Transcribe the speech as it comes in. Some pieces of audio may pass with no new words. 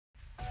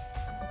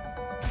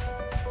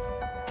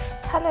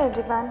Hello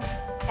everyone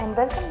and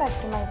welcome back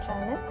to my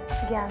channel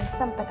Gyan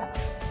Sampada.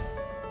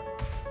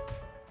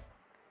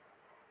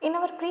 In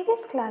our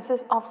previous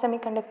classes of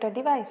semiconductor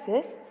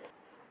devices,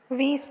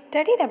 we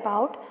studied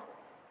about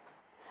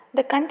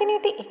the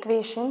continuity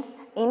equations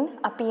in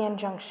a p-n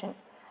junction.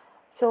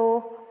 So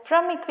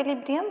from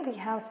equilibrium we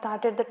have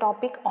started the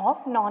topic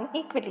of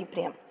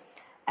non-equilibrium,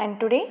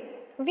 and today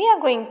we are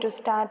going to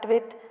start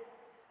with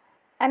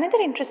another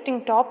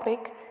interesting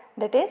topic,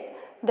 that is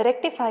the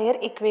rectifier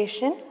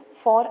equation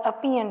for a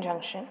p-n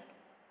junction.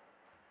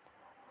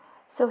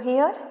 So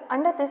here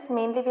under this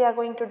mainly we are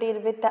going to deal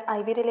with the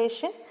IV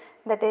relation,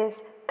 that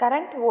is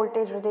current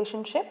voltage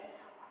relationship,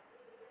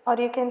 or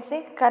you can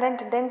say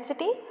current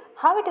density,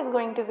 how it is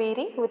going to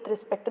vary with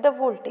respect to the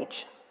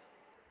voltage,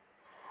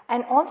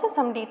 and also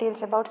some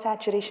details about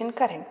saturation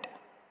current.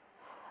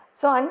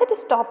 So under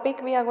this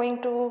topic we are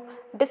going to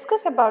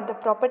discuss about the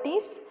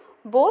properties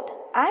both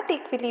at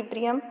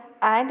equilibrium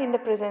and in the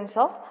presence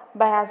of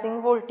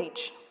biasing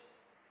voltage.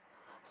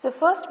 So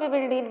first we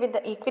will deal with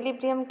the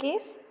equilibrium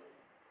case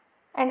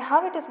and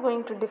how it is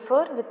going to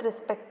differ with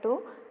respect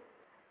to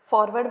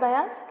forward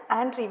bias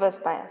and reverse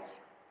bias.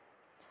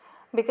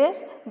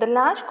 Because the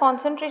large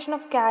concentration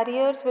of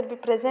carriers will be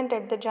present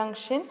at the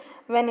junction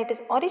when it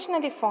is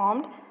originally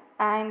formed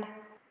and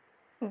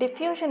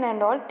diffusion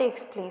and all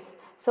takes place.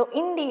 So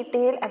in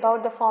detail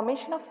about the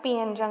formation of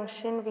p-n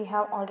junction we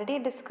have already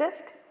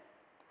discussed.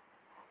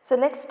 So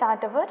let's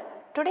start our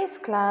today's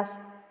class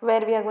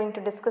where we are going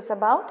to discuss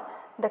about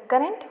the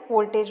current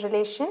voltage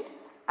relation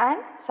and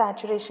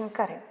saturation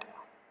current.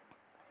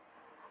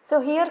 So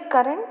here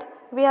current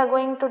we are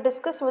going to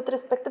discuss with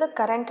respect to the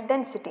current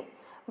density,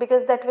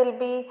 because that will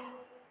be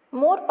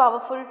more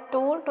powerful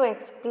tool to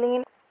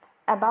explain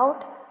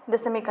about the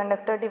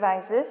semiconductor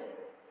devices.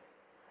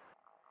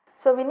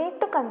 So we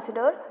need to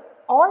consider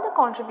all the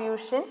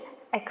contribution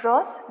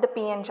across the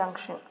p-n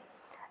junction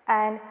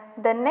and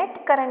the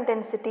net current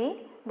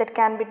density that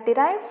can be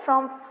derived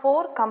from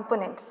 4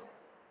 components.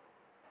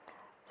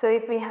 So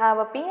if we have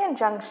a p-n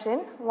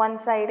junction, one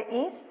side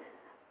is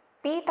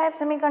p-type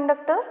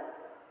semiconductor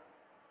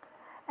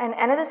and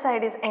another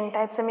side is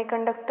n-type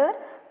semiconductor.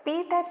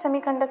 P-type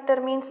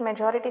semiconductor means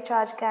majority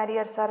charge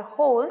carriers are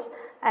holes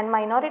and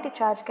minority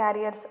charge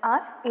carriers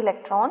are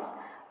electrons,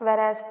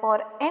 whereas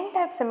for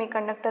n-type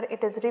semiconductor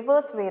it is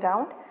reverse way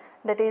round,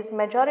 that is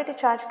majority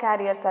charge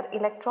carriers are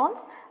electrons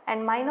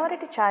and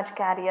minority charge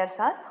carriers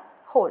are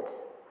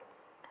holes.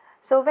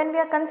 So when we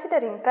are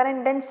considering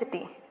current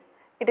density,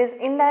 it is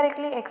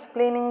indirectly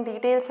explaining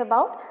details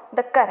about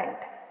the current.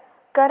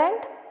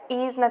 Current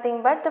is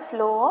nothing but the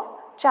flow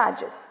of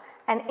charges,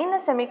 and in a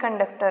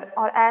semiconductor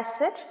or as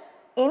such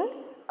in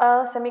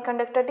a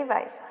semiconductor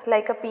device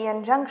like a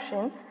p-n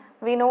junction,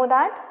 we know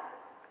that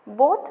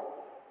both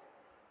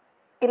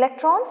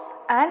electrons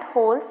and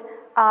holes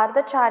are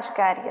the charge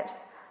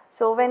carriers.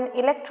 So when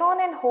electron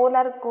and hole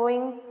are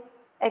going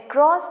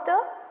across the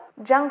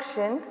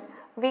junction,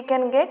 we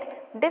can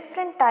get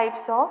different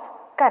types of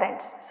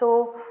currents.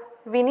 So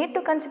we need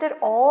to consider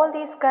all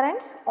these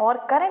currents or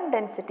current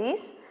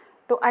densities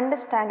to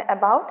understand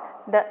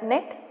about the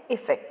net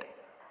effect.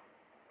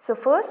 So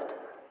first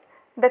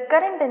the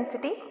current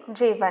density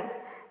J1,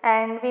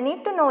 and we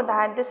need to know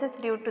that this is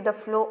due to the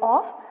flow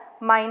of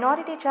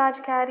minority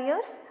charge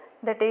carriers,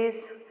 that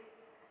is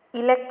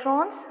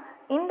electrons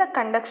in the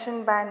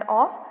conduction band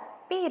of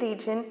p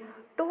region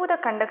to the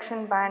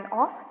conduction band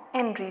of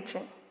n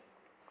region.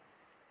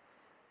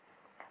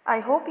 I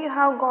hope you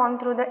have gone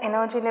through the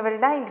energy level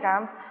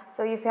diagrams.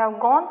 So if you have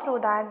gone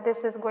through that,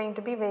 this is going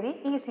to be very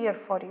easier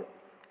for you.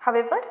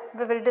 However,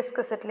 we will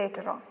discuss it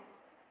later on.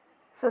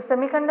 So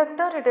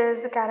semiconductor, it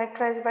is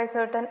characterized by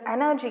certain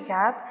energy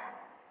gap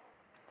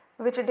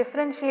which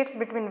differentiates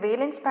between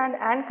valence band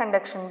and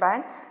conduction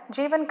band.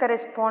 J1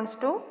 corresponds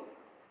to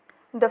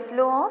the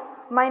flow of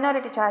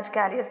minority charge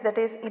carriers, that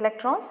is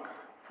electrons,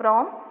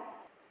 from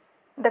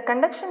the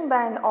conduction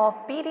band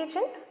of p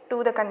region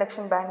to the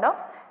conduction band of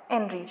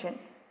n region.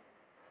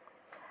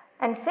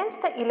 And since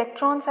the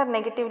electrons are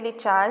negatively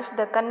charged,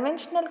 the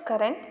conventional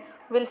current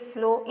will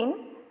flow in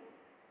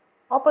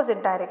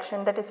opposite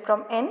direction, that is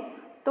from n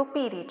to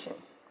p region.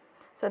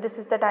 So this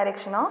is the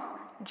direction of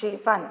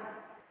J1.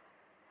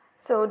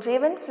 So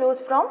J1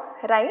 flows from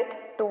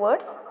right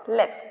towards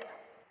left,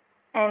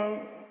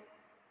 and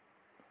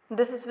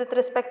this is with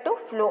respect to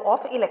flow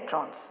of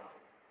electrons.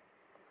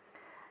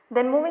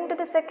 Then moving to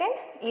the second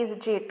is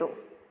J2.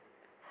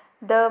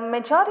 The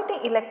majority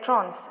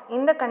electrons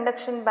in the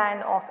conduction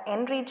band of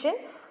n region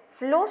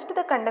flows to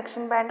the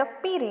conduction band of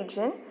p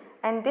region,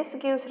 and this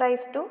gives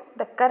rise to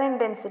the current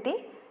density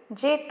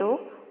J2,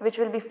 which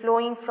will be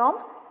flowing from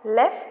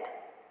left,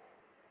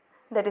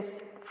 that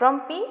is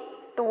from p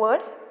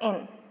towards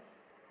n,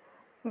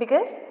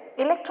 because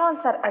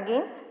electrons are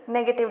again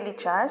negatively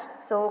charged.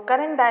 So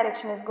current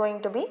direction is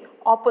going to be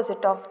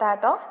opposite of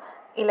that of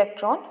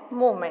electron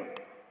movement.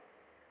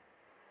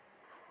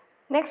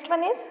 Next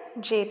one is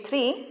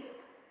J3.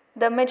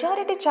 The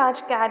majority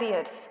charge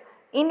carriers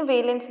in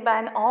valence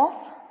band of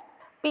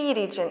p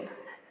region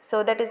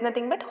So that is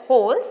nothing but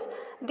holes.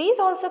 These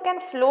also can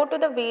flow to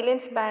the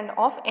valence band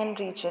of N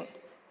region,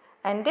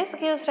 and this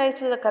gives rise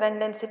to the current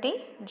density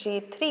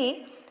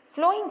J3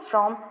 flowing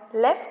from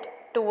left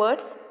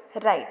towards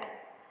right.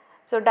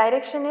 So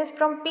direction is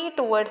from P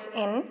towards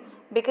N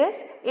because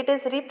it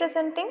is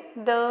representing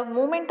the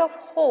movement of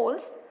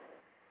holes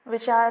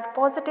which are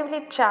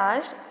positively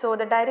charged. So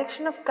the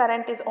direction of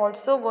current is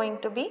also going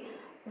to be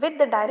with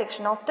the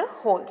direction of the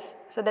holes.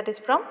 So that is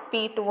from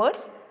P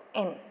towards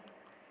N.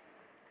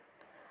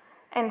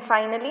 And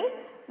finally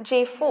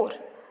J4.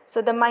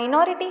 So the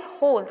minority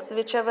holes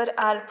whichever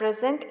are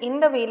present in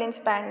the valence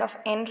band of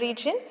N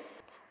region,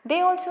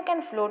 they also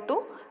can flow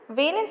to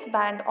valence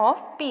band of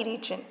P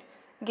region,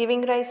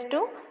 giving rise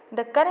to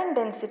the current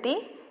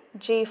density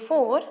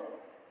J4,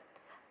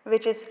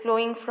 which is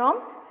flowing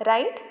from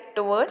right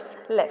towards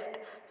left.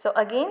 So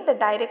again the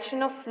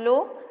direction of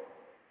flow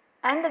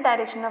and the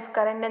direction of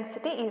current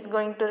density is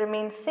going to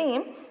remain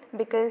same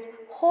because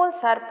holes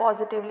are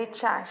positively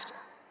charged.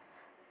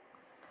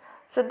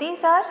 So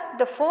these are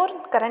the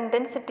 4 current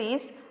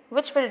densities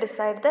which will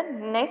decide the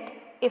net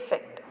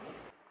effect.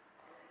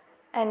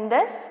 And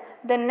thus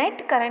the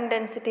net current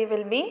density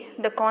will be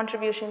the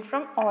contribution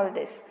from all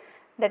this.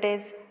 That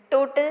is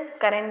total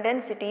current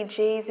density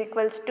J is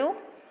equals to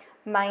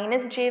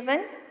minus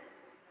J1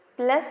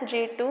 plus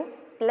J2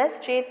 plus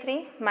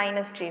J3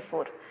 minus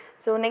J4.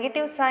 So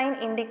negative sign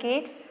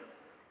indicates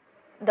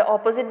the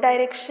opposite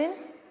direction,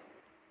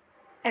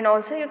 and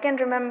also you can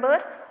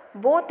remember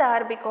both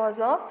are because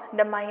of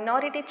the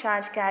minority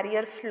charge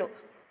carrier flow.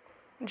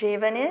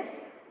 J1 is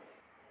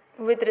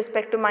with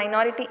respect to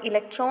minority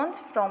electrons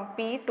from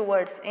P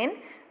towards N,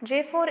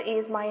 J4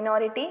 is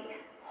minority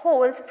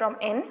holes from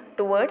N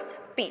towards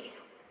P.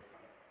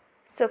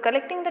 So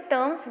collecting the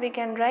terms, we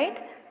can write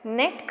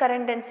net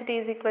current density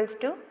is equals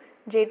to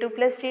J2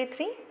 plus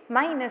J3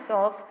 minus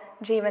of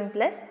J1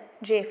 plus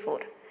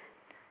J4.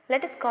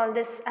 Let us call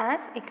this as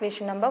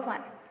equation number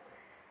 1.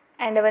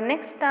 And our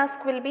next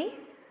task will be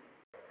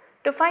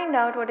to find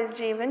out what is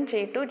J1,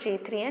 J2,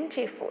 J3 and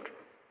J4.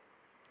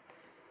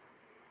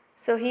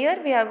 So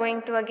here we are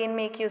going to again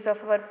make use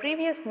of our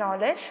previous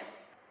knowledge,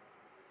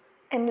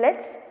 and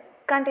let's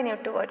continue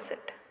towards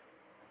it.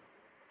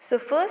 So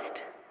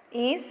first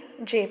is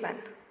J1.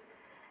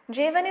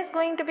 J1 is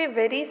going to be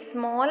very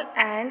small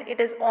and it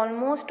is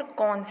almost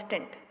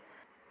constant,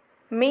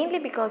 mainly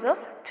because of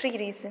 3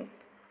 reasons.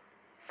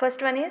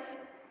 First one is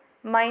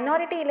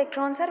minority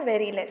electrons are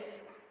very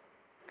less.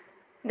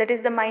 That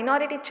is the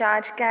minority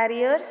charge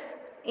carriers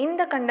in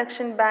the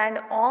conduction band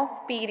of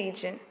P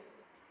region.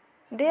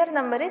 Their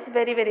number is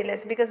very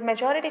less because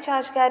majority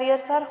charge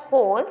carriers are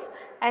holes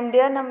and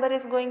their number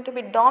is going to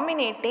be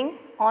dominating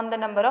on the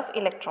number of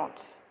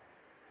electrons.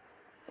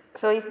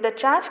 So if the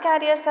charge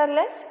carriers are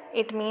less,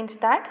 it means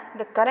that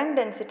the current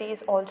density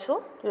is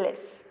also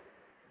less.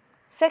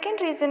 Second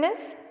reason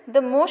is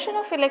the motion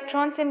of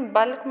electrons in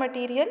bulk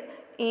material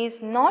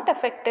is not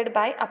affected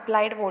by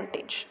applied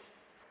voltage.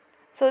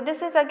 So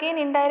this is again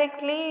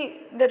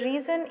indirectly the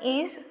reason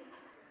is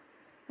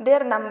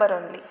their number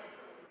only.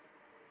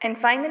 And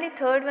finally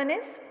third one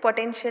is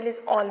potential is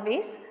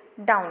always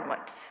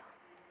downwards.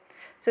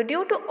 So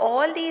due to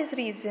all these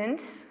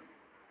reasons,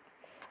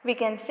 we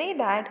can say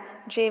that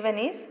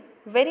J1 is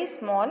very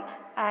small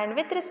and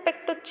with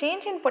respect to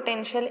change in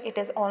potential it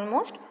is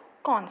almost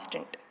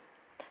constant.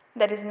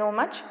 There is no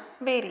much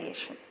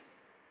variation.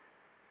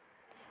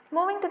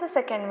 Moving to the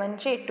second one,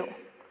 J2.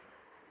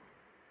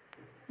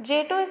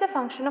 J2 is a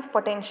function of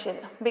potential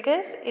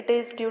because it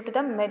is due to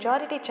the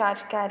majority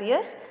charge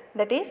carriers,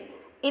 that is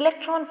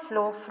electron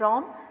flow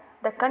from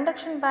the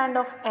conduction band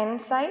of N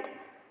side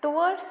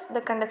towards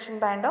the conduction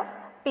band of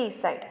P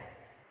side.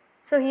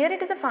 So here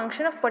it is a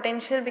function of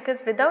potential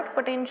because without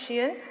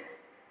potential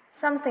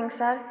some things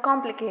are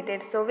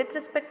complicated. So with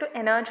respect to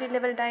energy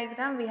level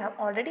diagram we have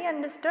already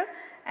understood,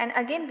 and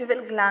again we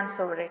will glance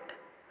over it.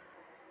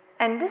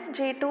 And this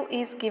J2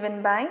 is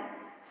given by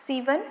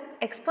C1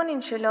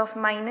 exponential of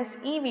minus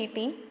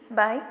EVT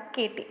by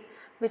KT,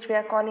 which we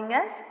are calling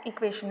as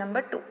equation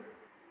number 2.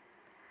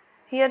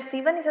 Here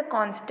C1 is a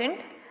constant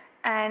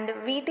and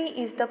Vt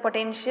is the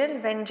potential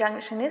when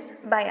junction is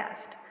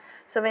biased.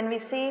 So when we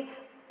say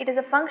it is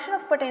a function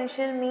of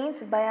potential means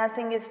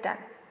biasing is done.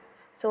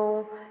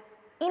 So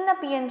in a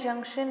PN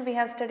junction we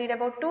have studied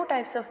about 2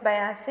 types of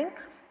biasing.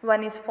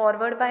 One is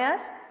forward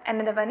bias and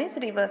another one is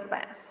reverse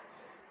bias.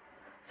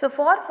 So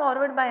for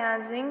forward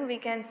biasing we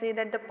can say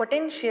that the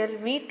potential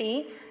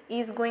Vt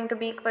is going to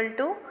be equal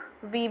to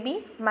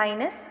Vb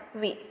minus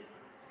V.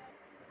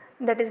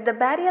 That is the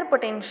barrier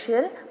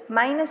potential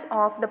minus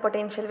of the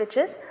potential which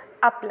is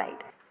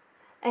applied.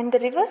 And the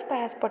reverse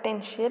bias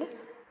potential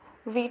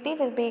Vt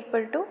will be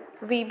equal to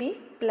Vb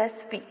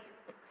plus V.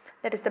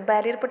 That is the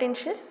barrier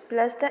potential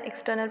plus the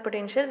external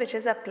potential which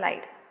is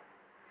applied.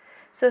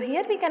 So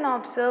here we can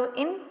observe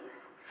in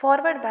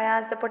forward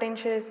bias the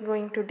potential is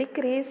going to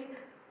decrease,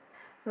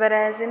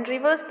 whereas in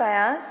reverse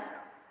bias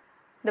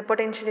the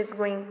potential is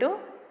going to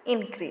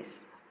increase.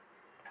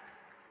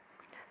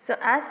 So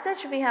as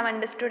such we have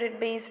understood it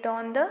based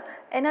on the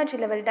energy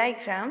level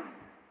diagram.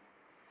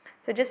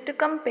 So just to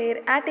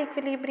compare, at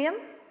equilibrium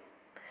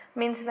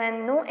means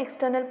when no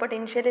external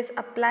potential is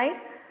applied,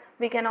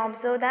 we can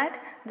observe that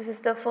this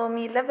is the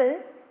Fermi level,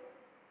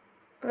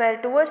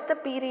 where towards the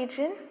p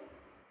region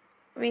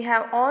we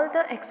have all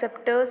the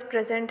acceptors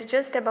present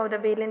just above the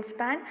valence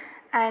band,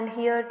 and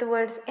here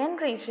towards n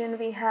region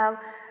we have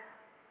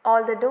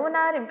all the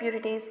donor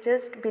impurities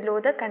just below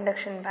the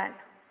conduction band.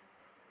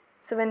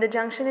 So when the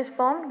junction is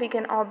formed, we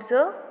can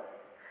observe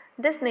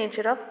this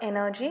nature of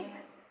energy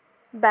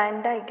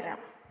band diagram.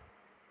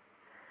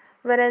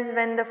 Whereas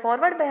when the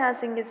forward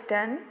biasing is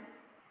done,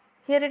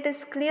 here it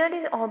is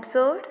clearly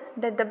observed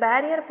that the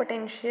barrier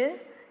potential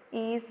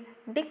is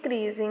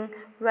decreasing,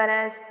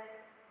 whereas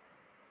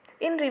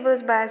in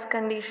reverse bias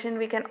condition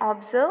we can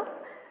observe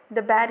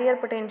the barrier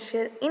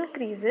potential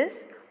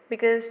increases,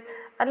 because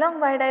along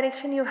y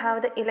direction you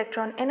have the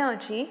electron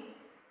energy,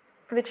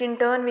 which in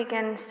turn we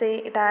can say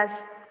it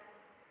as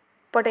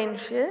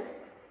potential.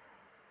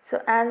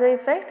 So as a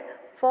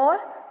effect, for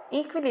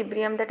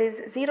equilibrium, that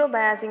is zero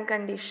biasing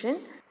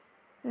condition,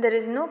 there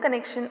is no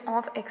connection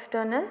of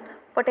external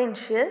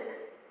potential.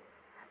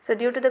 So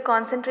due to the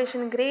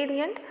concentration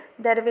gradient,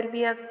 there will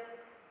be a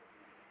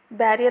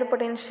barrier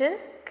potential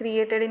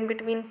created in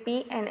between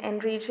P and N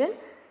region,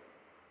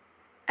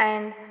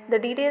 and the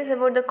details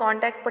about the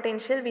contact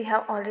potential we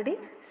have already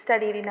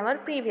studied in our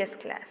previous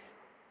class.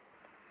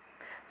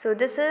 So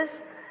this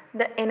is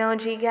the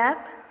energy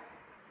gap,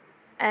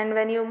 and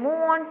when you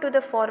move on to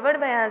the forward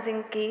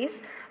biasing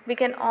case, we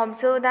can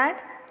observe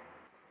that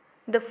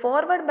the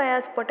forward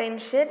bias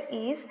potential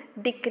is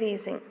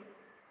decreasing.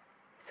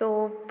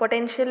 So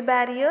potential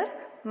barrier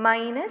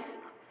minus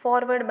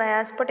forward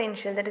bias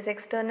potential, that is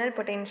external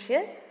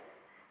potential,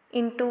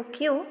 into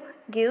Q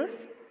gives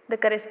the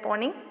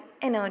corresponding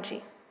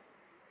energy.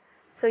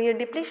 So your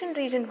depletion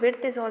region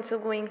width is also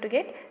going to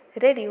get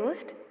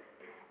reduced.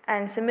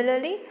 And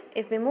similarly,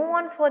 if we move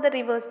on for the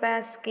reverse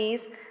bias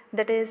case,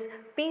 that is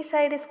P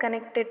side is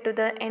connected to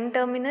the N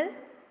terminal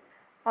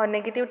or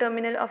negative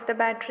terminal of the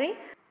battery,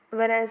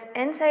 whereas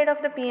N side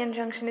of the PN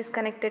junction is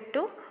connected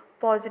to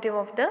positive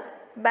of the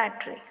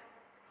battery.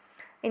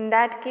 In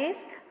that case,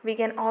 we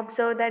can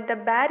observe that the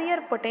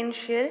barrier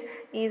potential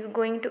is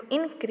going to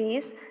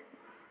increase.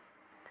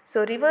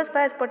 So reverse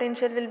bias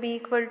potential will be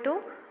equal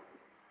to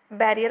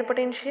barrier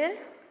potential,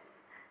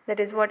 that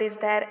is what is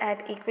there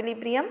at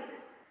equilibrium,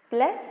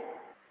 plus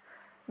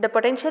the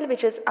potential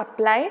which is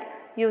applied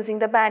using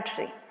the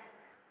battery.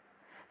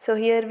 So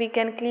here we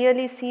can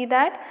clearly see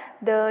that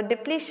the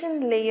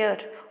depletion layer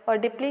or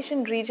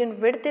depletion region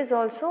width is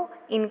also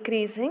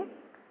increasing,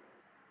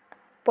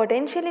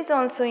 potential is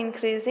also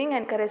increasing,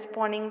 and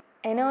corresponding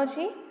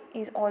energy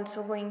is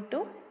also going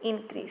to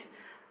increase.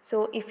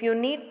 So if you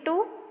need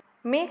to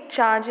make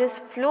charges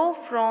flow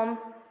from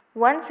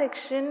one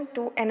section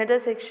to another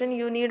section,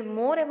 you need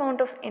more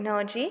amount of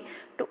energy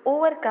to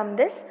overcome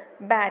this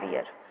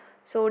barrier.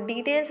 So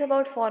details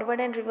about forward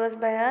and reverse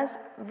bias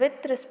with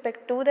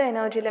respect to the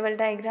energy level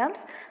diagrams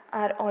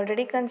are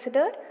already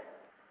considered.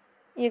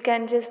 You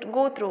can just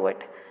go through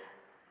it.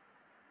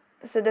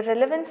 So the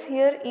relevance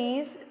here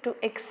is to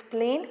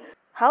explain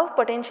how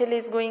potential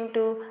is going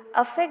to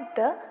affect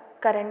the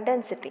current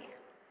density.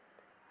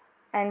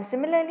 And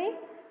similarly,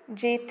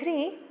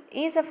 J3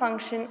 is a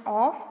function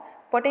of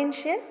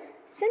potential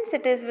since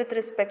it is with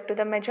respect to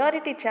the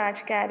majority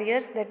charge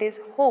carriers, that is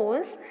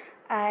holes,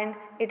 and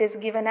it is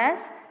given as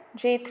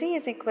J3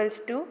 is equals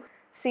to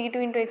C2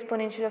 into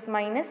exponential of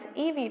minus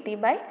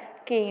EVT by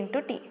K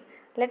into T.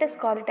 Let us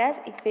call it as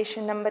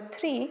equation number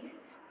 3,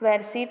 where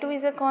C2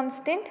 is a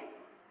constant,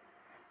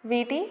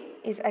 Vt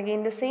is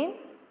again the same,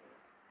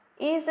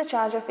 E is the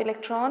charge of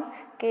electron,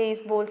 K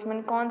is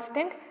Boltzmann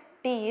constant,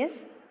 T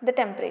is the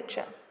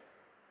temperature.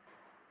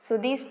 So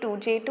these two,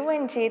 J2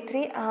 and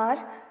J3,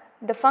 are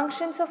the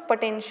functions of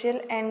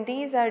potential, and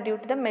these are due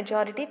to the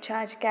majority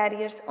charge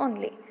carriers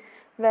only,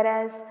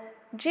 whereas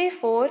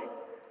J4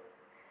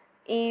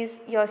 is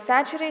your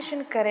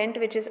saturation current,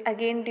 which is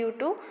again due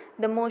to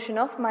the motion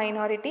of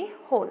minority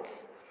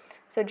holes.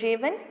 So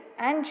J1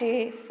 and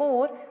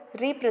J4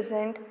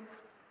 represent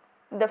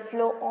the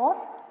flow of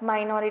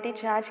minority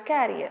charge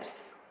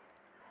carriers.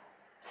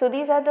 So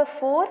these are the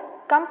four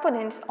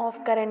components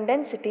of current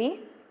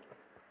density,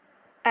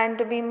 and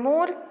to be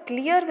more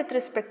clear with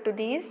respect to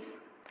these,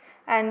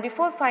 and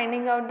before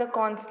finding out the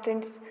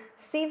constants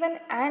C1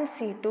 and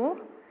C2,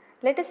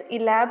 let us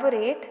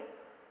elaborate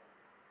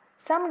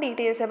some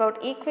details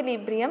about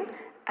equilibrium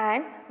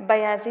and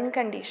biasing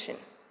condition.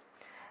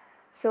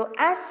 So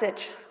as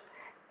such,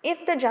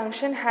 if the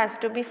junction has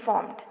to be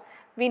formed,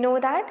 we know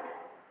that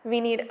we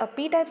need a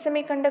p-type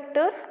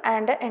semiconductor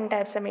and a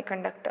n-type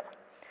semiconductor.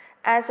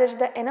 As such,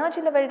 the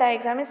energy level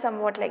diagram is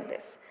somewhat like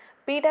this.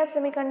 P-type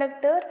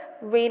semiconductor,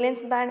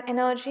 valence band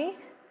energy,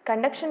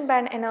 conduction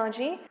band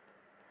energy.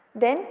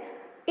 Then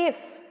if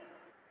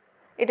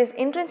it is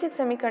intrinsic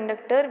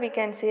semiconductor, we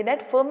can say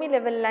that Fermi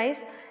level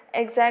lies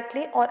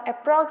exactly or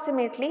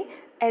approximately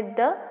at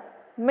the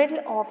middle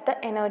of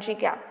the energy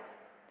gap.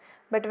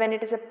 But when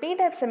it is a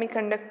p-type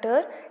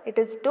semiconductor, it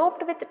is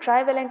doped with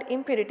trivalent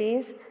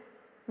impurities,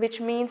 which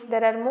means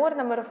there are more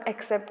number of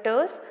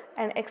acceptors,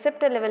 and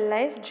acceptor level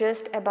lies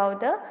just above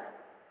the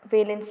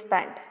valence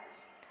band.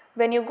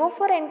 When you go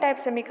for n-type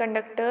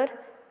semiconductor,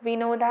 we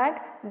know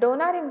that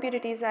donor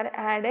impurities are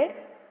added,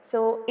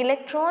 so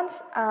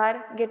electrons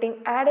are getting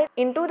added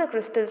into the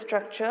crystal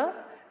structure,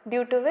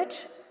 due to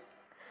which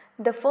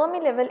the Fermi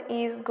level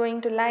is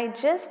going to lie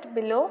just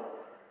below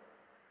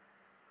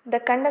the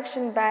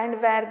conduction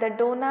band where the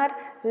donor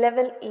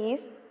level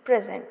is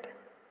present.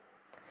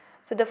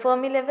 So the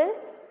Fermi level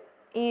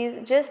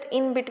is just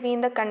in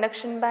between the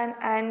conduction band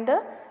and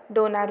the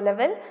donor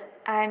level,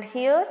 and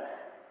here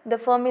the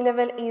Fermi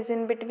level is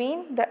in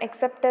between the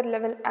acceptor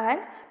level and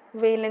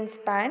valence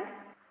band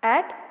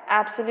at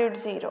absolute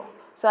 0.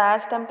 So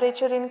as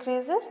temperature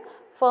increases,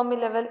 Fermi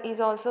level is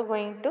also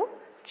going to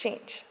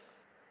change.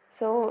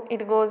 So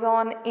it goes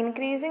on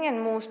increasing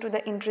and moves to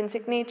the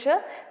intrinsic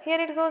nature. Here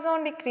it goes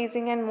on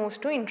decreasing and moves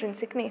to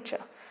intrinsic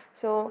nature.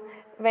 So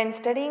when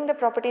studying the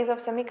properties of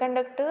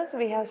semiconductors,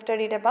 we have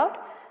studied about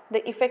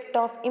the effect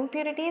of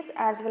impurities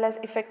as well as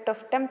effect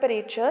of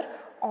temperature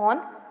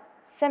on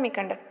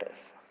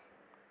semiconductors.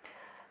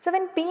 So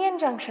when p-n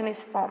junction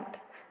is formed,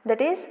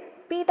 that is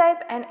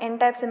p-type and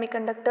n-type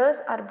semiconductors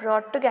are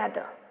brought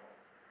together.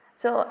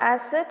 So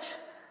as such,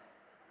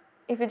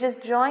 if you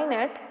just join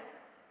it,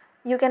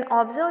 you can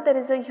observe there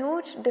is a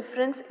huge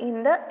difference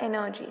in the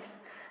energies.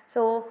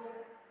 So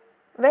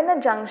when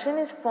a junction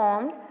is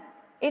formed,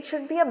 it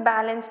should be a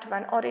balanced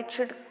one, or it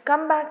should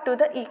come back to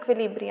the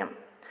equilibrium.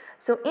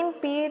 So in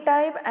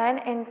p-type and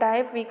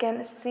n-type, we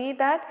can see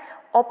that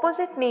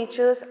opposite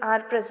natures are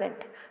present.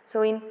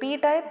 So in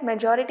p-type,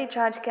 majority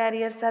charge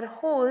carriers are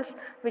holes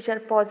which are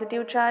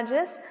positive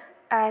charges,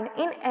 and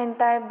in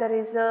n-type there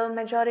is a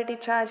majority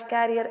charge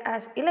carrier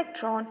as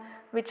electron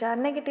which are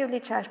negatively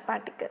charged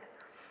particle.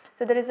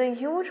 So there is a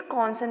huge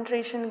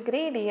concentration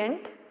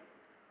gradient,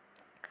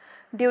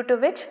 due to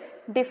which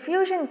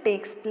diffusion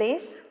takes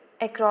place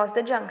across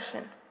the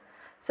junction.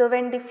 So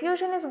when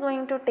diffusion is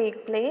going to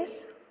take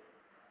place,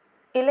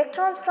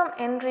 electrons from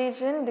n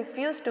region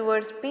diffuse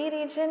towards p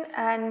region,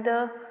 and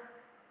the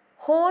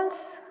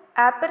holes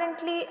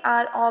apparently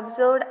are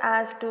observed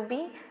as to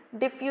be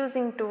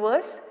diffusing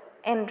towards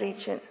n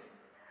region,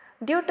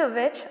 due to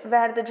which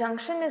where the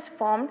junction is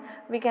formed,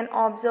 we can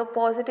observe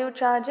positive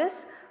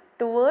charges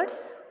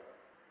towards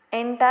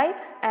n-type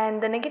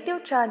and the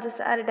negative charges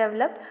are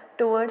developed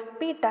towards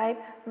p-type,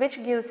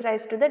 which gives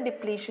rise to the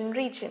depletion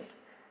region.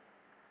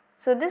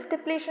 So this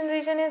depletion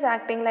region is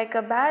acting like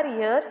a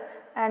barrier,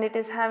 and it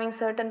is having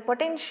certain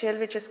potential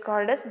which is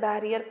called as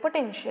barrier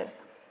potential.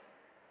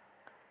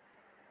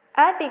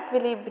 At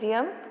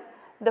equilibrium,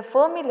 the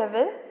Fermi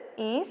level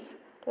is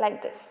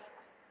like this,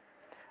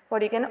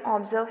 what you can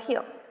observe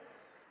here.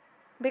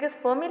 Because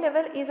Fermi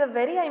level is a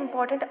very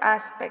important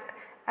aspect,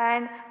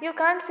 and you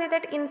can't say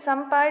that in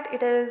some part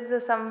it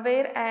is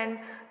somewhere and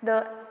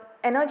the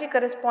energy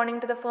corresponding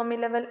to the Fermi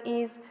level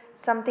is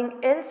something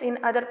else in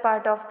other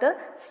part of the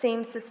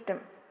same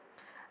system.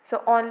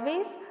 So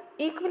always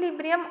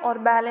equilibrium or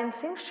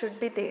balancing should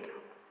be there.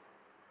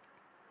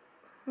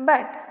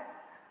 But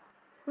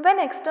when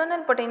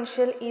external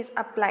potential is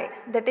applied,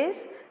 that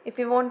is, if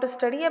you want to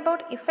study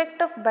about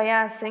effect of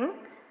biasing,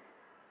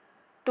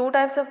 two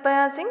types of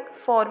biasing,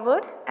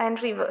 forward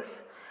and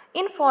reverse.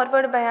 In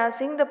forward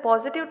biasing, the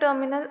positive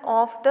terminal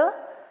of the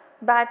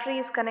battery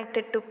is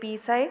connected to P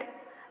side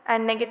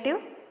and negative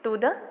to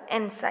the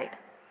N side.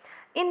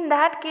 In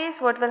that case,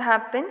 what will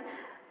happen?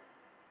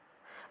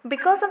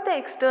 Because of the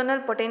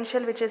external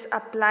potential which is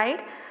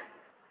applied,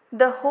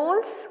 the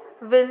holes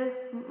will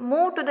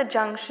move to the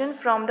junction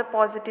from the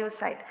positive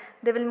side.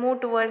 They will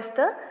move towards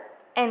the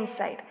N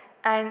side,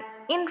 and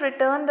in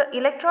return the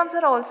electrons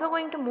are also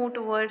going to move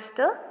towards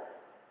the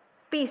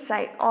P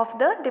side of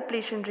the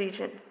depletion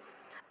region.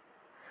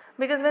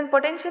 Because when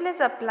potential is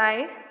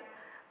applied,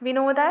 we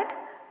know that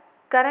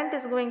current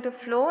is going to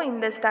flow in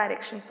this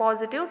direction,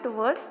 positive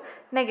towards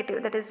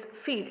negative, that is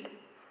field,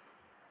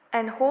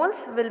 and holes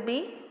will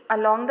be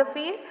along the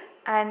field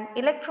and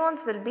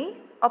electrons will be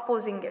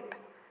opposing it.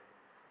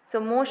 So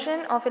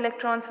motion of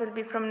electrons will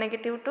be from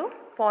negative to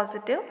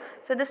positive.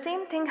 So the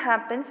same thing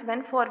happens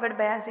when forward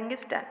biasing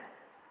is done.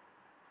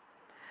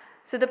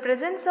 So the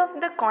presence of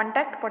the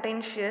contact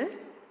potential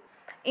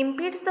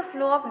impedes the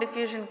flow of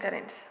diffusion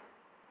currents.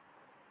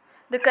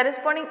 The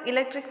corresponding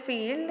electric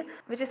field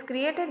which is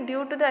created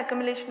due to the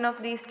accumulation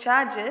of these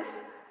charges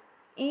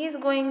is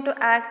going to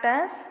act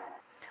as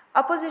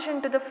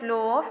opposition to the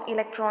flow of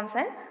electrons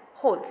and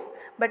holes.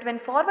 But when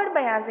forward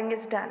biasing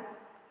is done,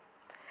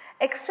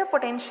 extra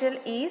potential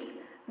is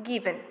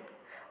given.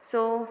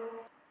 So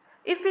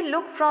if we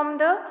look from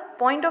the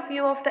point of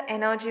view of the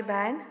energy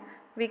band,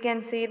 we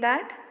can say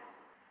that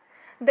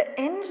the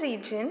N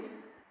region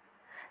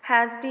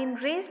has been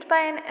raised by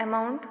an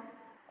amount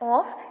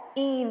of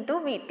E into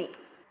Vt.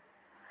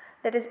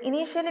 That is,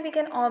 initially we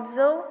can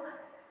observe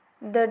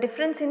the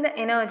difference in the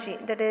energy,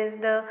 that is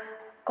the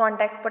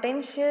contact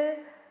potential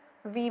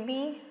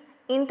Vb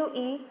into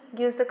E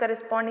gives the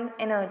corresponding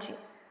energy.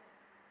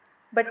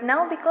 But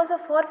now because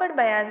of forward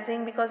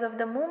biasing, because of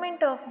the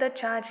movement of the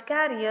charge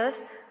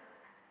carriers,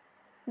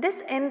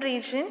 this N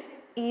region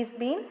is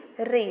being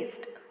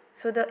raised.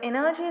 So the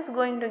energy is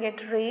going to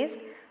get raised,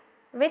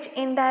 which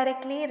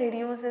indirectly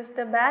reduces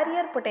the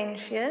barrier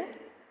potential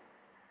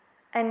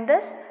and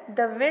thus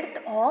the width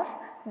of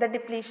the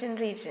depletion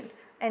region.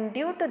 And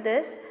due to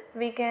this,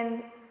 we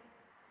can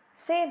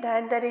say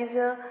that there is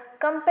a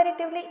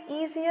comparatively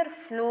easier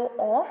flow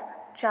of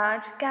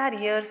charge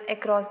carriers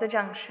across the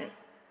junction.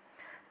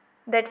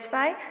 That's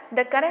why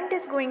the current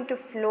is going to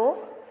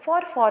flow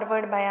for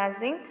forward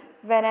biasing,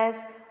 whereas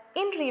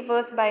in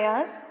reverse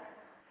bias,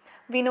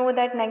 we know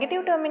that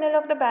negative terminal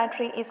of the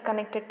battery is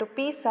connected to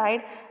P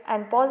side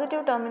and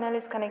positive terminal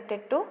is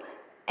connected to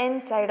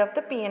N side of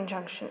the PN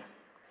junction.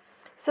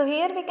 So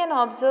here we can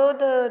observe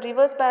the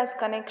reverse bias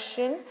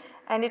connection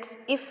and its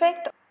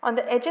effect on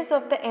the edges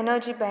of the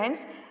energy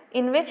bands,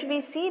 in which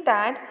we see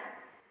that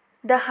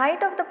the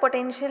height of the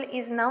potential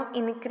is now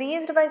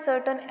increased by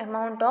certain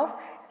amount of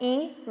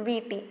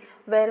EVT,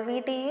 where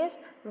VT is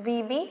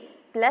VB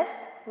plus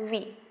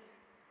V.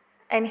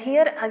 And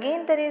here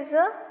again there is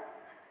a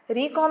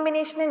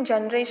recombination and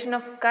generation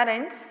of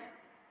currents,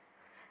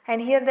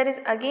 and here there is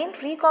again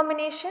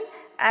recombination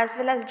as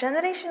well as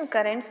generation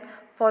currents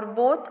for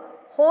both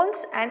holes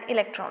and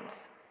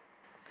electrons.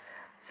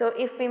 So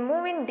if we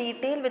move in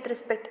detail with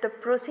respect to the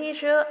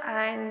procedure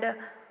and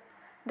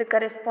the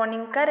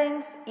corresponding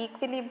currents,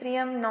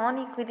 equilibrium,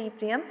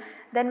 non-equilibrium,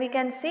 then we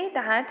can say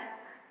that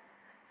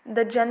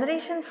the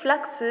generation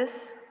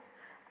fluxes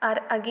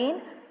are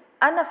again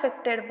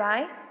unaffected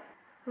by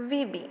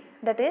VB,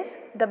 that is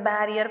the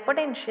barrier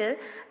potential,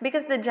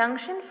 because the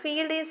junction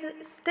field is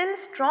still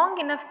strong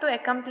enough to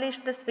accomplish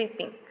the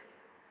sweeping.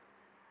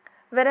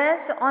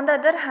 Whereas on the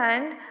other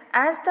hand,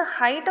 as the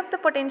height of the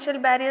potential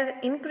barrier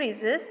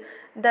increases,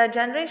 the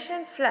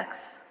generation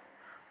flux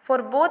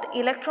for both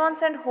electrons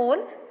and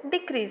hole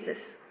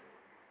decreases.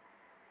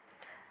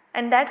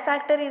 And that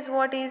factor is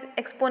what is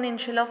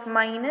exponential of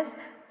minus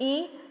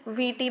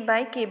EVT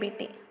by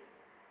KBT.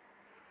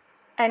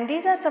 And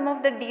these are some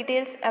of the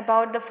details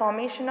about the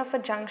formation of a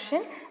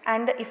junction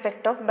and the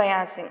effect of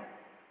biasing.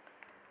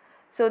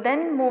 So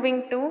then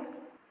moving to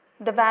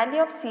the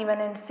value of C1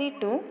 and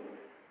C2.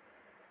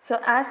 So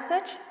as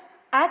such,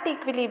 at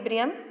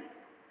equilibrium,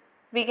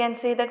 we can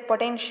say that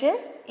potential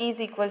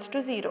is equals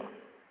to 0,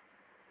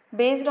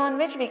 based on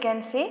which we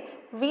can say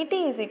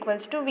VT is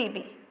equals to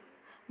VB,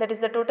 that is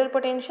the total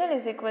potential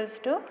is equals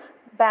to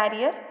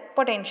barrier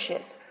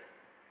potential.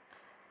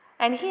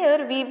 And here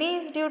VB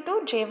is due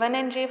to J1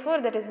 and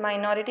J4, that is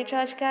minority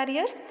charge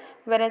carriers,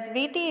 whereas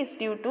VT is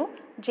due to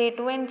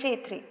J2 and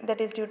J3,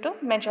 that is due to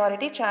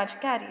majority charge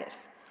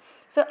carriers.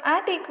 So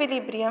at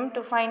equilibrium,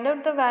 to find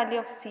out the value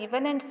of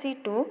C1 and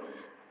C2,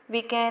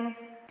 we can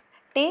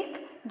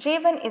take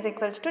J1 is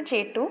equals to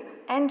J2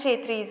 and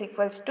J3 is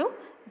equals to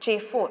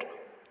J4.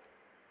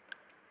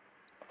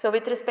 So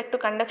with respect to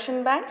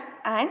conduction band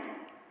and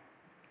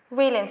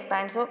valence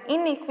band. So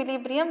in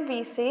equilibrium,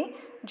 we say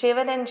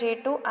J1 and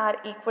J2 are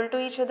equal to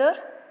each other,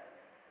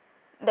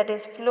 that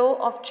is flow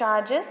of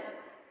charges.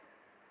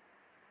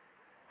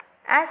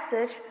 As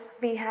such,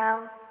 we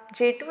have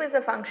J2 is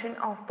a function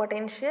of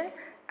potential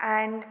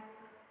and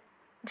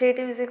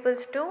J2 is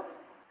equals to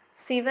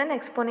C1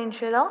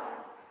 exponential of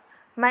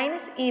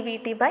minus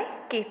EVT by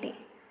KT.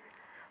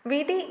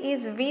 VT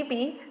is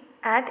VB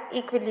at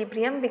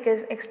equilibrium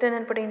because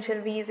external potential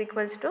V is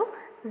equals to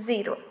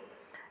 0.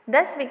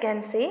 Thus we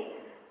can say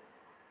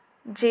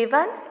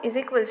J1 is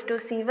equals to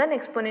C1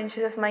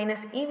 exponential of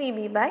minus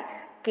EVB by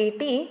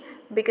KT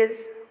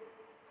because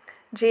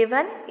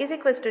J1 is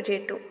equals to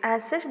J2.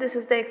 As such, this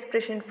is the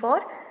expression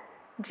for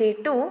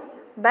J2,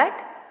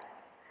 but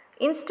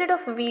instead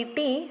of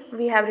VT,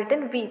 we have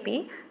written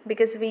VP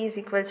because V is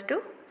equals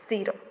to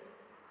 0.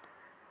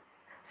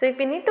 So if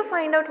we need to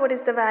find out what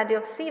is the value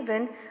of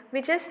C1,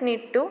 we just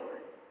need to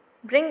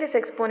bring this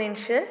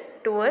exponential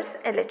towards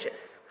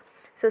LHS.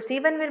 So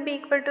C1 will be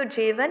equal to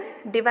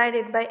J1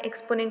 divided by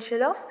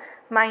exponential of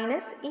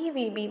minus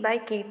EVB by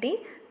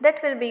KT, that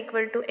will be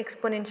equal to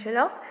exponential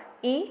of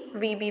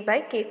EVB by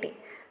KT.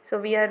 So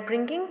we are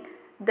bringing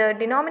the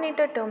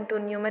denominator term to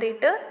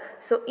numerator,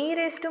 so e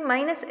raised to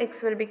minus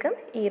x will become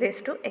e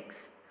raised to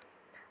x,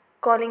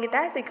 calling it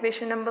as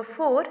equation number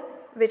 4,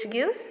 which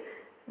gives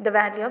the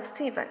value of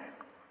C1.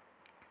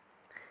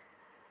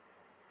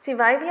 See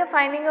why we are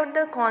finding out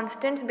the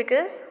constants,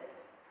 because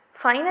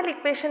final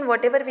equation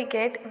whatever we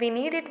get, we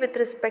need it with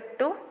respect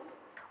to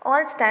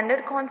all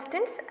standard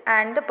constants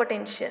and the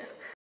potential.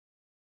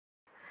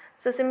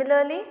 So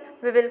similarly,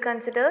 we will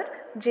consider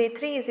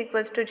J3 is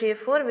equals to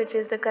J4, which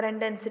is the current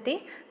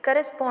density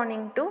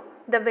corresponding to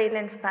the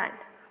valence band.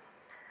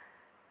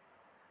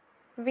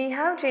 We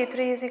have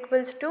J3 is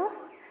equals to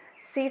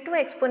C2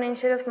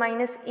 exponential of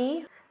minus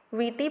E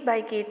Vt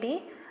by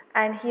Kt,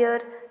 and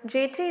here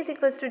J3 is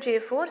equals to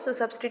J4, so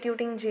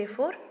substituting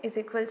J4 is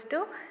equals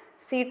to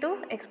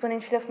C2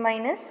 exponential of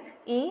minus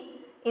E,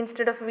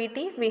 instead of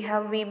Vt we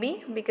have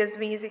Vb because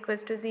V is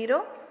equals to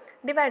 0,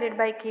 divided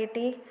by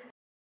Kt.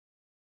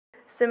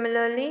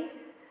 Similarly,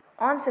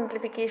 On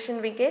simplification,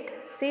 we get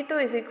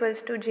C2 is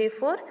equals to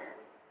J4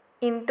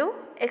 into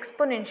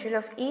exponential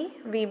of E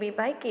VB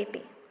by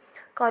KT,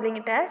 calling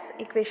it as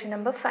equation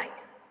number 5.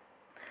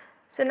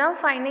 So now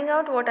finding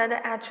out what are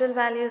the actual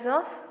values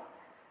of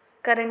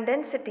current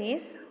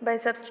densities by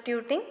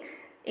substituting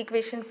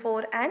equation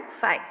 4 and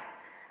 5.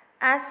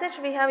 As such,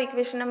 we have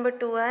equation number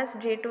 2 as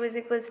J2 is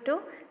equals to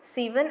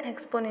C1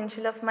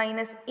 exponential of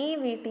minus E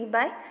Vt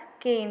by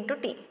K into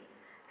T.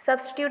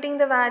 Substituting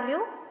the value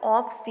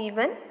of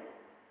C1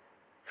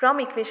 from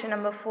equation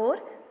number 4,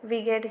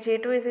 we get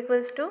J2 is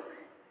equals to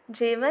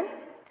J1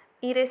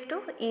 e raised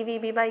to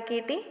EVB by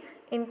KT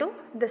into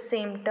the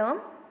same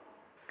term,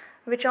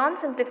 which on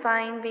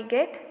simplifying we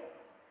get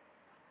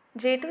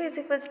J2 is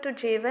equals to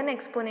J1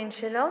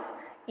 exponential of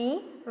E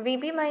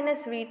VB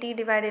minus Vt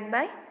divided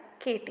by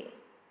KT.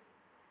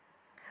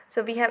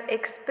 So we have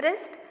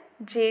expressed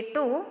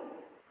J2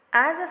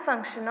 as a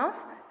function of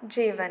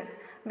J1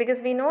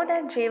 because we know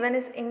that J1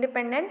 is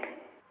independent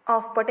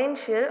of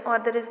potential or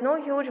there is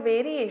no huge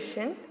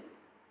variation.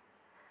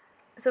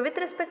 So with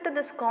respect to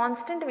this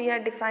constant, we are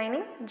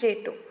defining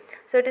J2.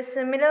 So it is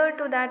similar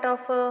to that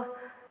of a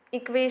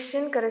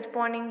equation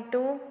corresponding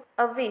to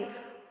a wave.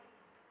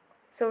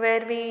 So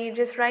where we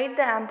just write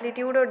the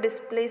amplitude or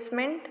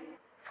displacement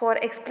for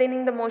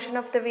explaining the motion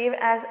of the wave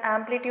as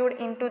amplitude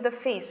into the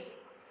phase.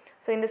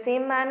 So in the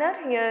same manner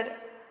here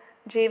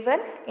J1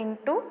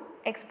 into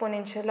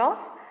exponential of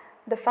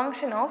the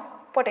function of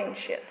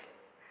potential.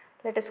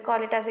 Let us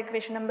call it as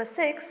equation number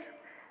 6,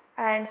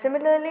 and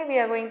similarly we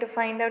are going to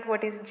find out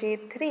what is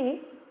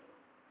J3.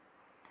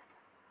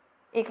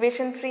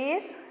 Equation 3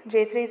 is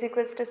J3 is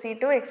equals to C2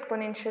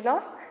 exponential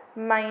of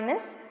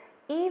minus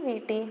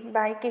EVT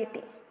by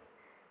KT.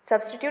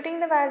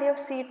 Substituting the value of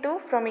C2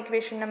 from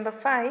equation number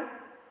 5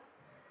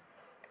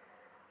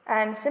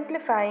 and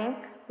simplifying,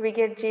 we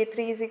get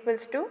J3 is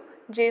equals to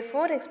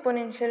J4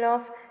 exponential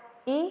of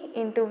E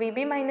into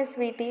VB minus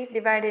Vt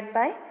divided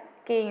by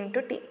K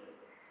into T.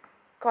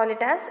 Call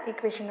it as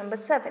equation number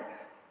 7.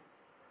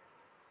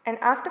 And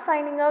after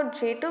finding out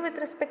J2 with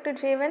respect to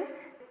J1,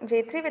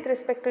 J3 with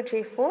respect to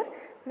J4,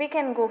 we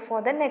can go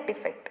for the net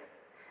effect.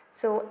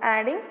 So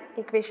adding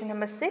equation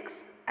number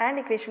 6 and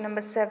equation number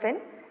 7,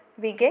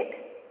 we get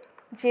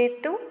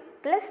J2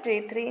 plus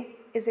J3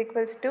 is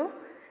equals to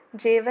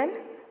J1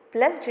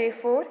 plus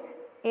J4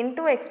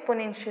 into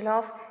exponential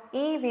of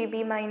E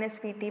VB minus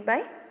Vt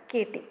by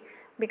KT.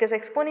 Because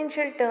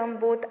exponential term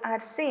both are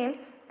same,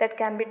 that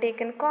can be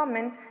taken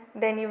common,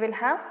 then you will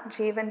have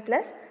J1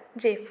 plus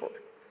J4.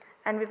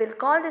 And we will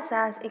call this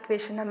as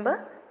equation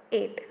number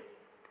 8.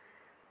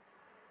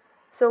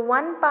 So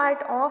one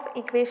part of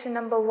equation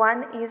number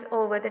 1 is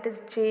over, that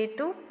is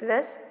J2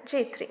 plus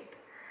J3,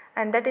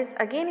 and that is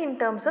again in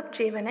terms of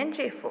J1 and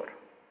J4.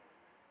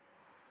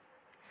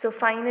 So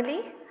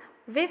finally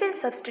we will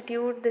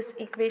substitute this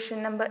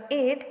equation number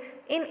 8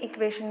 in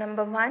equation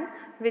number 1,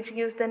 which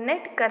gives the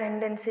net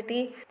current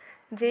density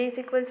J is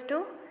equals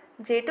to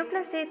J2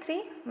 plus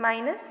J3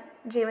 minus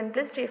J1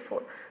 plus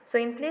J4. So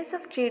in place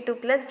of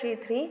J2 plus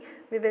J3,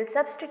 we will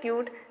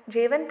substitute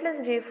J1 plus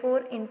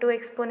J4 into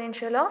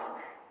exponential of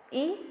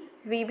E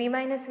VB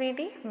minus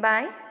Vt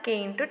by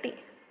K into T.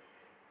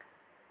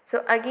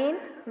 So again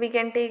we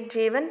can take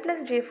J1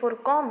 plus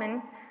J4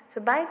 common.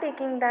 So by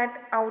taking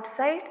that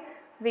outside,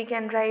 we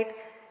can write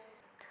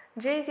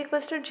J is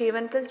equals to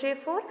J1 plus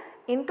J4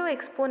 into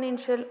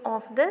exponential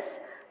of this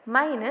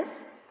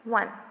minus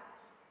 1.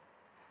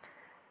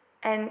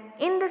 And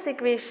in this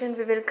equation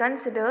we will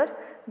consider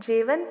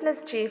J1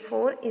 plus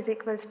J4 is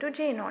equals to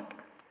J0.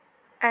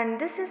 And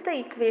this is the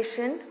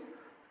equation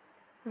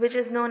which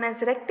is known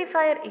as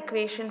rectifier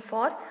equation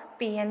for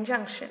PN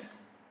junction,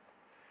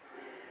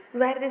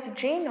 where this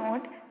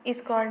J0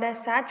 is called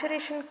as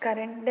saturation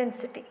current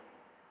density.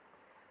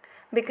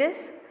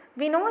 Because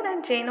we know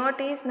that J0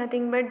 is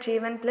nothing but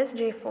J1 plus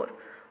J4.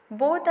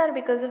 Both are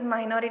because of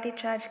minority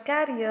charge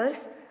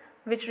carriers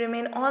which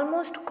remain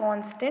almost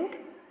constant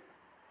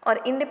or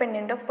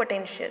independent of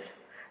potential.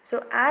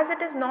 So as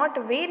it is not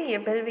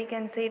variable, we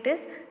can say it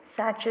is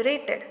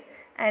saturated,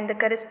 and the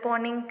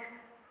corresponding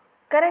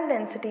current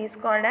density is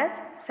called as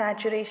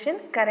saturation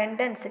current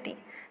density,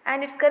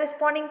 and its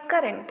corresponding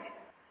current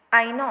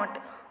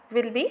I0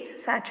 will be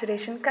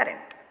saturation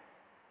current,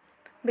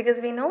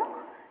 because we know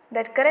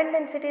that current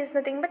density is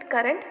nothing but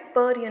current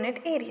per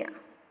unit area.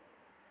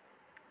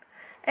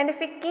 And if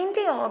we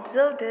keenly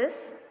observe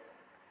this,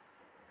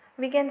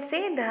 we can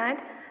say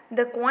that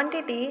the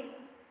quantity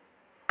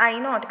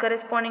I0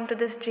 corresponding to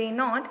this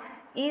J0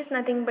 is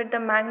nothing but the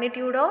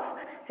magnitude of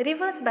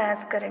reverse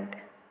bias current,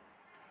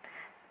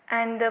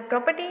 and the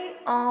property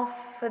of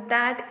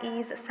that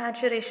is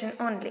saturation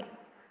only.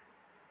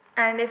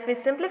 And if we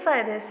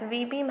simplify this,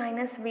 VB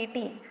minus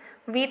VT,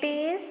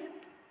 VT is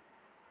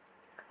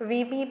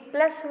VB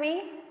plus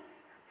V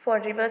for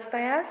reverse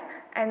bias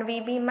and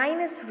VB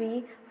minus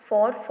V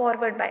for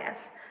forward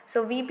bias.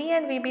 So VB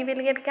and VB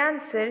will get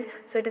cancelled,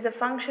 so it is a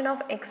function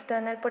of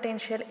external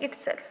potential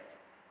itself.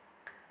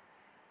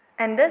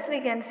 And thus we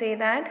can say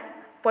that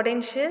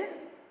potential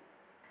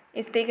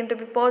is taken to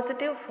be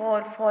positive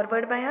for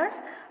forward bias,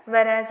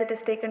 whereas it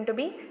is taken to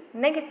be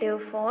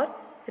negative for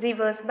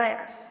reverse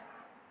bias.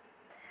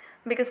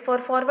 Because for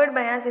forward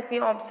bias, if we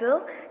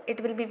observe,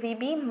 it will be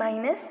VB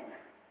minus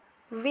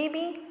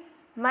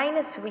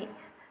V.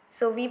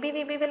 So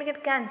VB will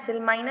get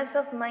cancelled, minus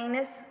of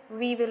minus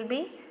V will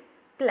be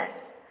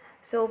plus.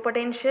 So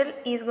potential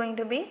is going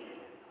to be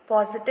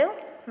positive,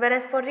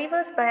 whereas for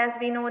reverse bias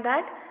we know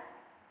that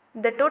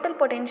the total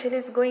potential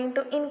is going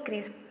to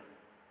increase.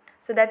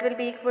 So that will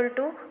be equal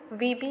to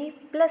VB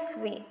plus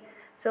V.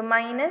 So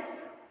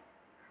minus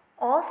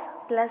of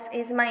plus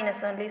is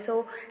minus only.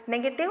 So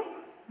negative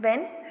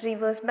when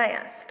reverse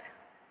biased.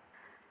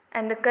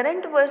 And the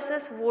current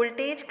versus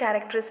voltage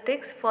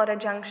characteristics for a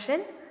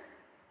junction,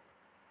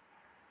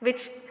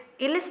 which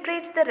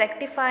illustrates the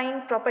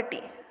rectifying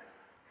property,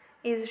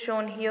 is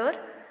shown here,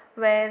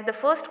 where the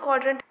first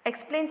quadrant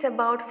explains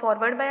about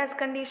forward bias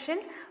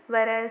condition,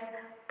 whereas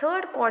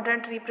third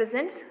quadrant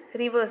represents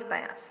reverse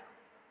bias.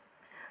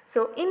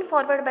 So in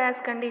forward bias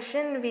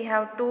condition we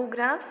have two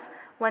graphs,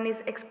 one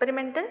is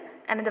experimental,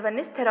 another one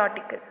is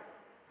theoretical.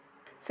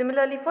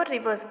 Similarly for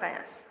reverse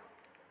bias.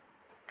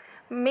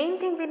 Main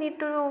thing we need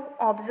to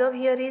observe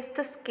here is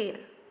the scale.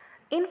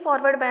 In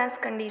forward bias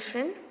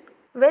condition,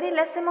 very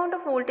less amount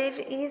of voltage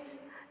is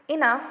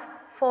enough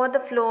for the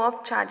flow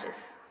of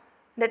charges,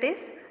 that is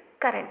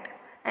current,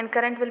 and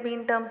current will be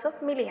in terms of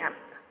milliamp.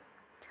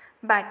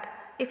 But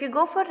if you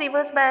go for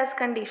reverse bias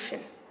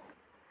condition,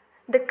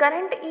 the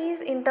current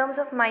is in terms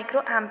of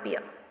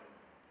microampere,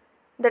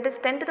 that is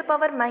 10 to the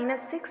power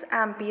minus 6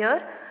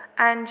 ampere,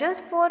 and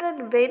just for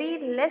a very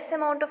less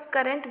amount of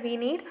current we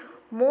need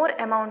more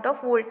amount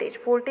of voltage.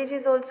 Voltage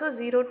is also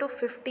 0 to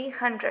 50,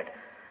 100.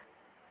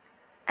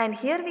 And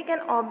here we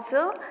can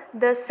observe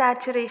the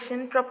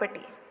saturation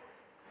property,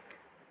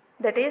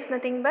 that is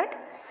nothing but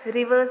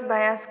reverse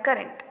bias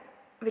current,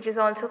 which is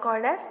also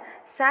called as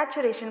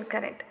saturation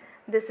current.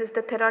 This is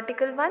the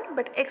theoretical one,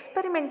 but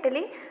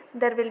experimentally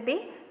there will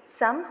be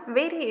some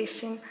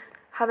variation.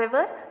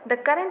 However, the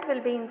current will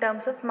be in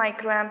terms of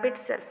microamp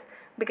itself,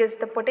 because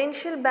the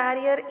potential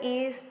barrier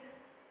is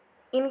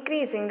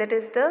increasing, that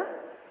is the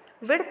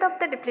width of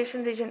the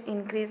depletion region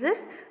increases,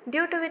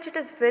 due to which it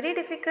is very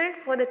difficult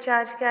for the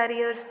charge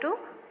carriers to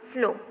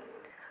flow.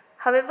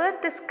 However,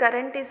 this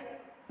current is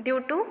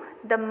due to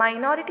the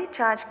minority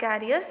charge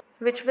carriers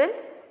which will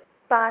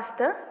pass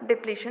the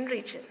depletion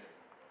region.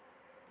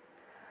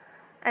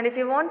 And if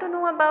you want to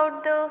know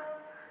about the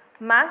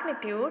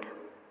magnitude,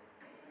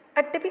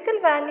 a typical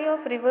value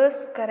of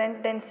reverse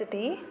current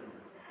density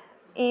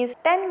is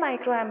 10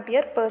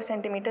 microampere per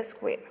centimeter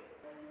square,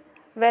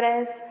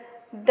 whereas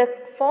the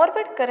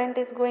forward current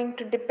is going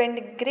to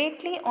depend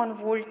greatly on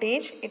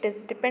voltage. It is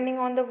depending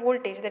on the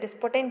voltage, that is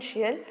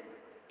potential,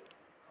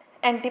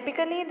 and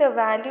typically the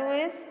value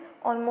is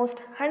almost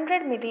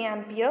 100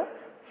 milliampere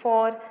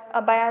for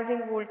a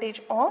biasing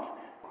voltage of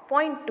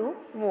 0.2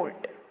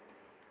 volt.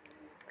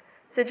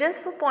 So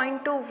just for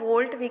 0.2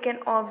 volt we can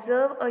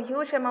observe a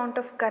huge amount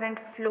of current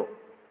flow,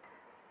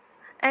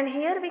 and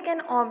here we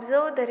can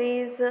observe there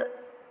is a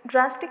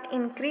drastic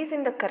increase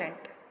in the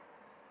current.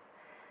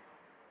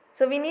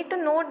 So we need to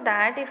note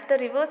that if the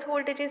reverse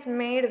voltage is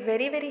made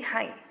very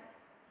high,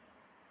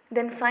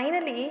 then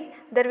finally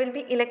there will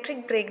be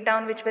electric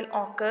breakdown which will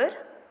occur,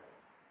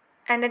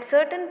 and at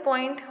certain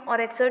point or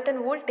at certain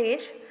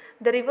voltage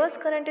the reverse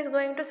current is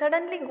going to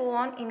suddenly go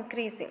on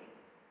increasing,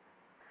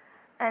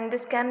 and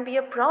this can be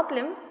a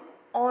problem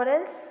or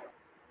else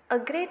a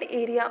great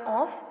area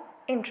of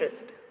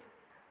interest,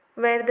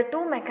 where the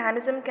two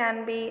mechanisms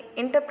can be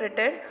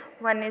interpreted.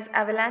 One is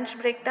avalanche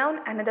breakdown,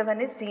 another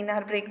one is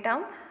Zener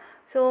breakdown.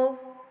 So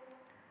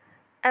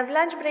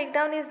avalanche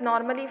breakdown is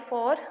normally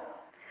for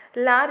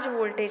large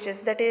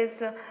voltages, that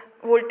is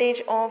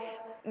voltage of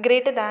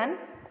greater than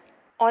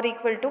or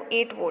equal to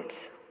 8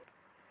 volts,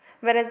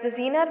 whereas the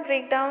Zener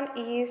breakdown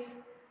is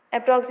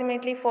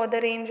approximately for the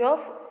range of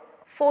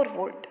 4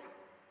 volt.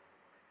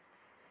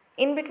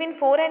 In between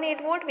 4 and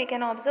 8 volt we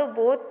can observe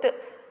both,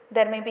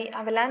 there may be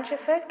avalanche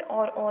effect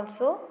or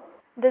also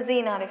the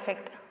Zener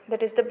effect,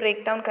 that is the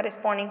breakdown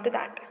corresponding to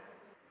that.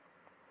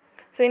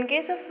 So in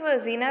case of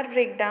Zener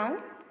breakdown,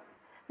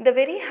 the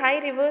very high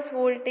reverse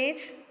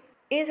voltage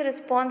is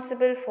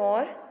responsible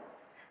for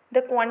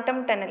the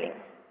quantum tunneling,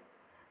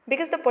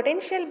 because the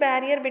potential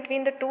barrier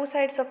between the two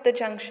sides of the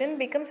junction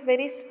becomes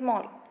very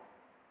small.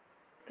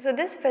 So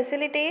this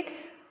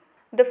facilitates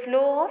the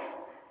flow of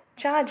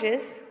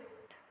charges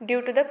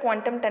due to the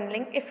quantum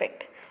tunneling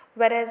effect.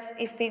 Whereas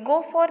if we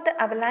go for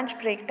the avalanche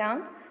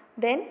breakdown,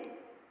 then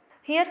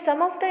here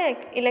some of the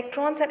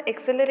electrons are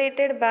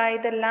accelerated by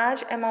the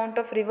large amount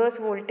of reverse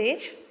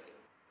voltage,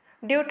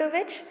 due to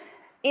which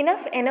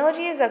enough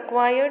energy is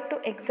acquired to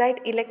excite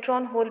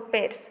electron hole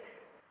pairs.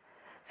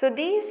 So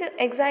these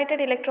excited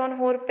electron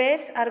hole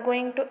pairs are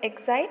going to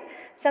excite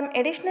some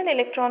additional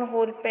electron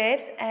hole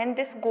pairs, and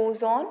this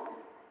goes on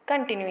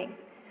continuing,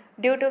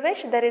 due to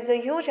which there is a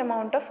huge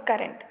amount of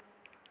current.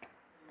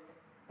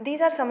 These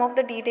are some of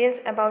the details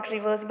about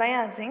reverse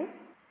biasing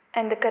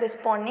and the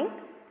corresponding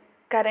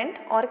current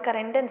or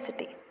current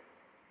density.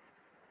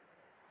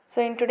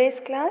 So in today's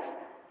class,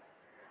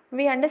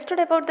 we understood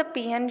about the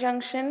p-n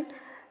junction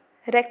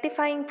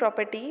rectifying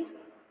property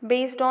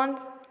based on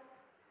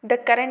the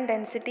current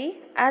density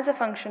as a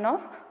function of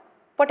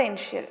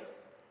potential.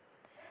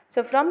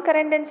 So from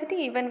current density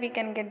even we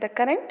can get the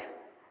current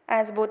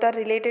as both are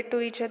related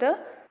to each other.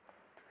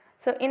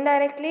 So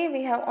indirectly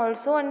we have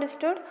also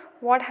understood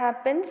what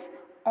happens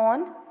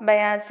on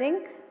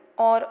biasing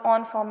or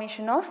on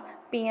formation of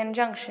p-n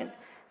junction.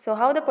 So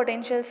how the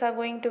potentials are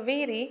going to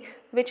vary,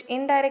 which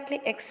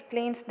indirectly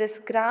explains this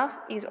graph,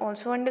 is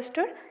also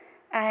understood.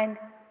 And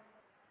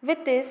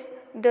with this,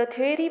 the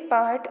theory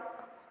part,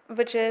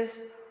 which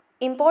is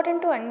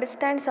important to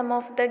understand some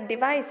of the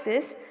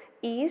devices,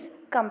 is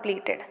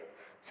completed.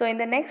 So in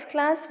the next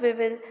class we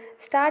will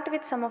start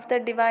with some of the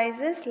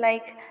devices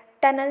like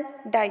tunnel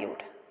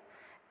diode.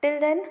 Till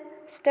then,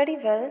 study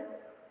well,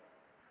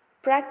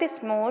 practice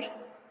more,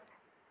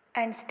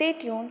 and stay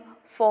tuned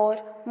for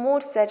more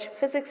such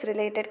physics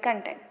related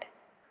content.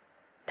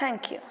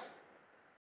 Thank you.